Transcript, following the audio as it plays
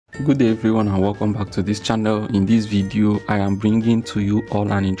Good day everyone and welcome back to this channel. In this video I am bringing to you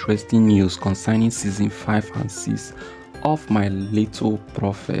all an interesting news concerning season 5 and 6 of my little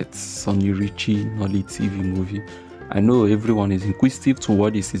prophet Sonny Richie Nolly TV movie. I know everyone is inquisitive to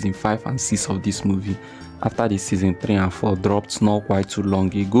watch the season 5 and 6 of this movie after the season 3 and 4 dropped not quite too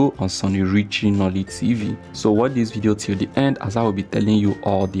long ago on Sonny Richie Nolly TV. So watch this video till the end as I will be telling you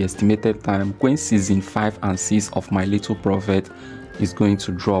all the estimated time when season 5 and 6 of my little prophet is going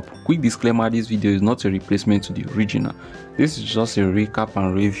to drop. Quick disclaimer, this video is not a replacement to the original. This is just a recap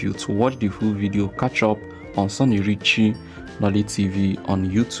and review. To watch the full video, catch up on Sonny Richie Nolly TV on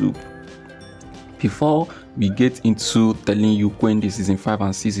YouTube. Before we get into telling you when the season 5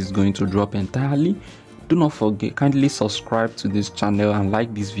 and 6 is going to drop entirely, do not forget, kindly subscribe to this channel and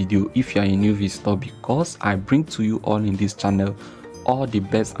like this video if you are a new visitor, because I bring to you all in this channel all the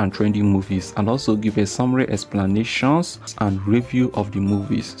best and trendy movies and also give a summary explanations and review of the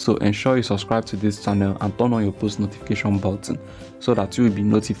movies. So ensure you subscribe to this channel and turn on your post notification button so that you will be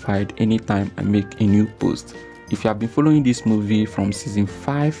notified anytime I make a new post. If you have been following this movie from season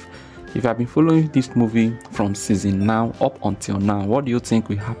 5, if you have been following this movie from season now up until now, what do you think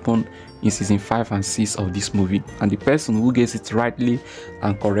will happen in season 5 and 6 of this movie? And the person who gets it rightly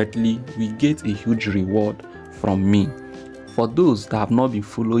and correctly will get a huge reward from me. For those that have not been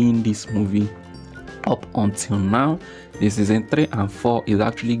following this movie up until now, the season 3 and 4 is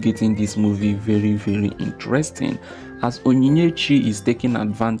actually getting this movie very interesting, as Onyinyechi is taking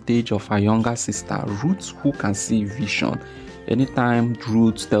advantage of her younger sister Ruth, who can see vision. Anytime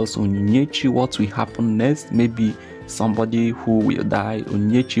Ruth tells Onyinyechi what will happen next, maybe somebody who will die,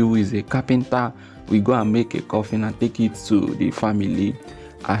 Onyinyechi, who is a carpenter, will go and make a coffin and take it to the family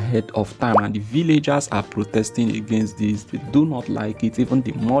ahead of time, and the villagers are protesting against this. They do not like it. Even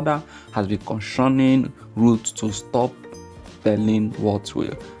the mother has been cautioning Ruth to stop telling what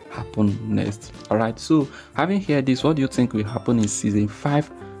will happen next. Alright, so having heard this, what do you think will happen in season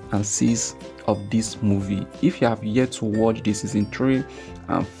 5 and 6 of this movie? If you have yet to watch the season 3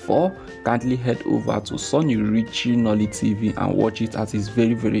 and 4, kindly head over to Sonny Richie Nolly TV and watch it, as it's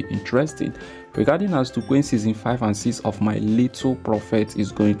very interesting. Regarding as to when season 5 and 6 of my little prophet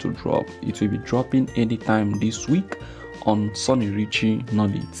is going to drop, it will be dropping anytime this week on Sonny Richie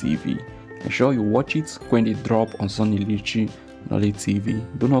Nolly TV. Ensure you watch it when they drop on Sonny Richie Nolly TV.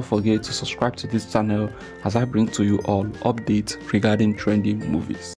 Do not forget to subscribe to this channel as I bring to you all updates regarding trending movies.